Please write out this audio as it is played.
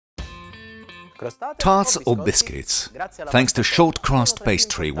Tarts or biscuits? Thanks to short crust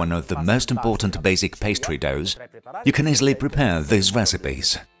pastry, one of the most important basic pastry doughs, you can easily prepare these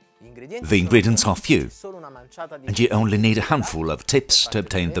recipes. The ingredients are few, and you only need a handful of tips to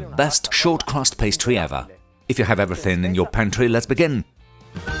obtain the best short crust pastry ever. If you have everything in your pantry, let's begin!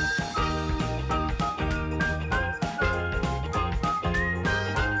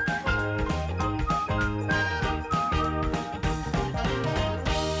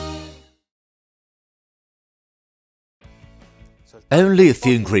 Only a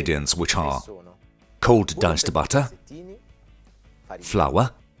few ingredients, which are cold diced butter,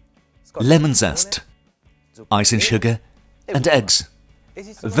 flour, lemon zest, icing sugar, and eggs.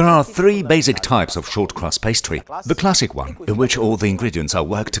 There are three basic types of short crust pastry. The classic one, in which all the ingredients are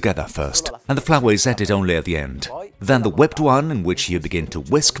worked together first, and the flour is added only at the end. Then the whipped one, in which you begin to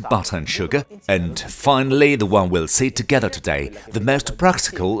whisk butter and sugar. And finally, the one we'll see together today, the most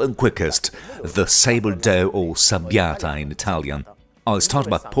practical and quickest, the sable dough or sabbiata in Italian. I'll start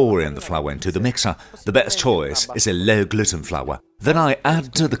by pouring the flour into the mixer. The best choice is a low-gluten flour. Then I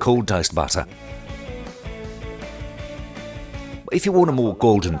add the cold diced butter. If you want a more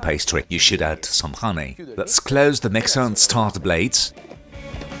golden pastry, you should add some honey. Let's close the mixer and start the blades.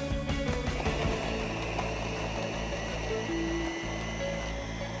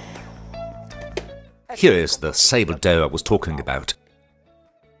 Here is the sable dough I was talking about.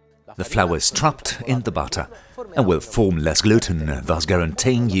 The flour is trapped in the butter and will form less gluten, thus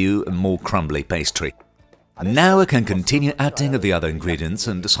guaranteeing you a more crumbly pastry. Now I can continue adding the other ingredients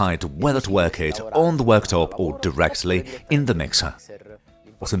and decide whether to work it on the worktop or directly in the mixer.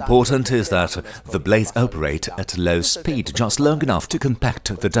 What's important is that the blades operate at low speed, just long enough to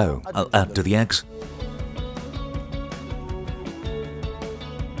compact the dough. I'll add the eggs.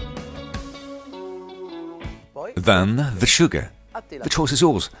 Then the sugar. The choice is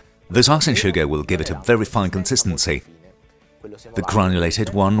yours. This icing sugar will give it a very fine consistency. The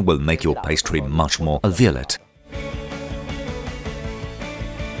granulated one will make your pastry much more alveolate.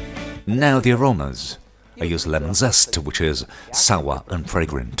 Now the aromas. I use lemon zest, which is sour and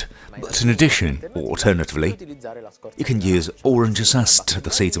fragrant. But in addition, or alternatively, you can use orange zest, the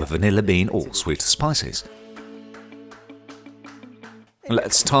seeds of a vanilla bean, or sweet spices.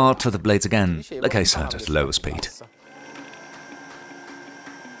 Let's start the blades again, like I said, at lower speed.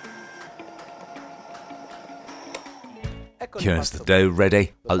 Here's the dough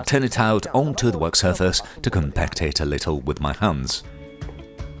ready. I'll turn it out onto the work surface to compact it a little with my hands.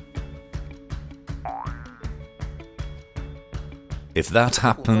 If that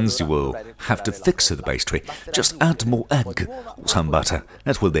happens, you will have to fix the pastry. Just add more egg or some butter.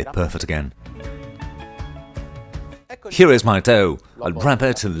 That will be perfect again. Here is my dough. I'll wrap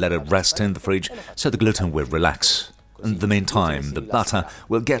it and let it rest in the fridge so the gluten will relax. In the meantime, the butter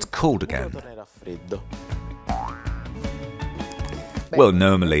will get cold again. Well,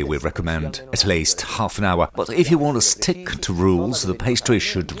 normally we recommend at least half an hour, but if you want to stick to rules, the pastry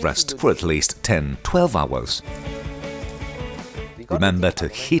should rest for at least 10–12 hours. Remember to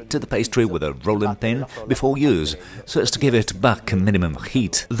heat the pastry with a rolling pin before use, so as to give it back a minimum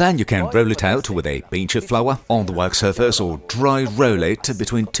heat. Then you can roll it out with a pinch of flour on the work surface or dry roll it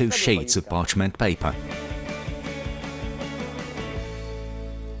between two sheets of parchment paper.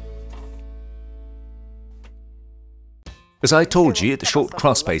 As I told you, the short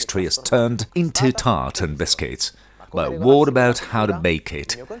crust pastry is turned into tart and biscuits. But what about how to bake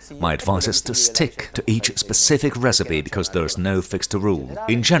it? My advice is to stick to each specific recipe because there is no fixed rule.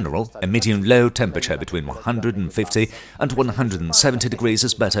 In general, a medium-low temperature between 150 and 170 degrees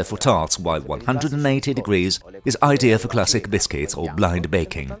is better for tarts, while 180 degrees is ideal for classic biscuits or blind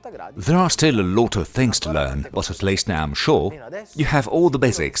baking. There are still a lot of things to learn, but at least now I'm sure you have all the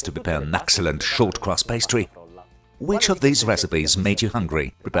basics to prepare an excellent short crust pastry. Which of these recipes made you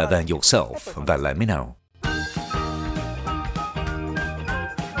hungry? Prepare them yourself, then let me know.